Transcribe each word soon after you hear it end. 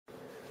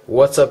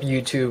What's up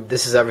YouTube?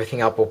 This is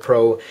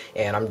EverythingApplePro,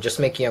 and I'm just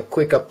making a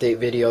quick update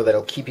video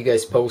that'll keep you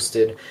guys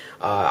posted.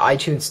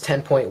 iTunes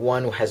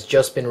 10.1 has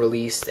just been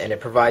released, and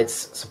it provides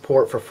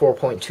support for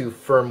 4.2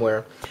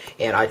 firmware,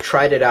 and I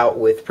tried it out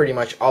with pretty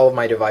much all of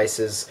my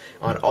devices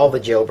on all the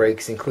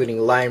jailbreaks,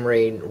 including Lime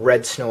Rain,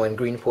 Red Snow, and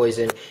Green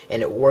Poison,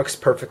 and it works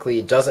perfectly.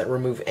 It doesn't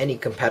remove any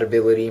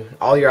compatibility.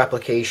 All your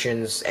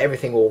applications,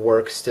 everything will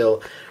work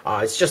still.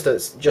 It's just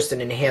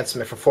an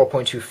enhancement for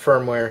 4.2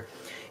 firmware,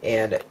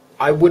 and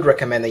I would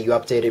recommend that you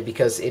update it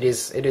because it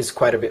is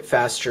quite a bit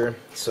faster.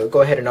 So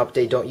go ahead and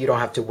update. You don't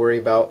have to worry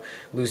about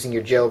losing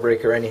your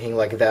jailbreak or anything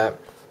like that.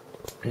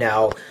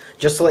 Now,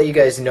 just to let you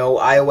guys know,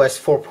 iOS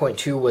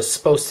 4.2 was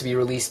supposed to be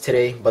released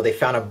today, but they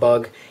found a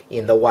bug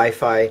in the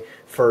Wi-Fi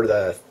for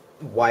the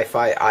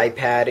Wi-Fi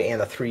iPad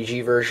and the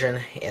 3G version,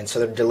 and so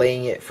they're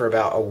delaying it for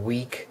about a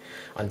week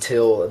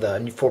until the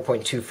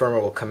 4.2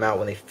 firmware will come out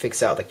when they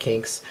fix out the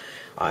kinks.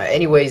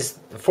 Anyways,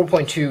 the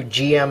 4.2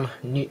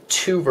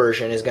 GM2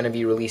 version is going to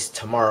be released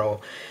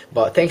tomorrow.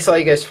 But thanks all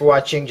you guys for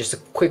watching. Just a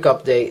quick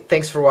update.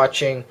 Thanks for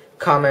watching.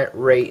 Comment,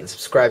 rate, and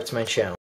subscribe to my channel.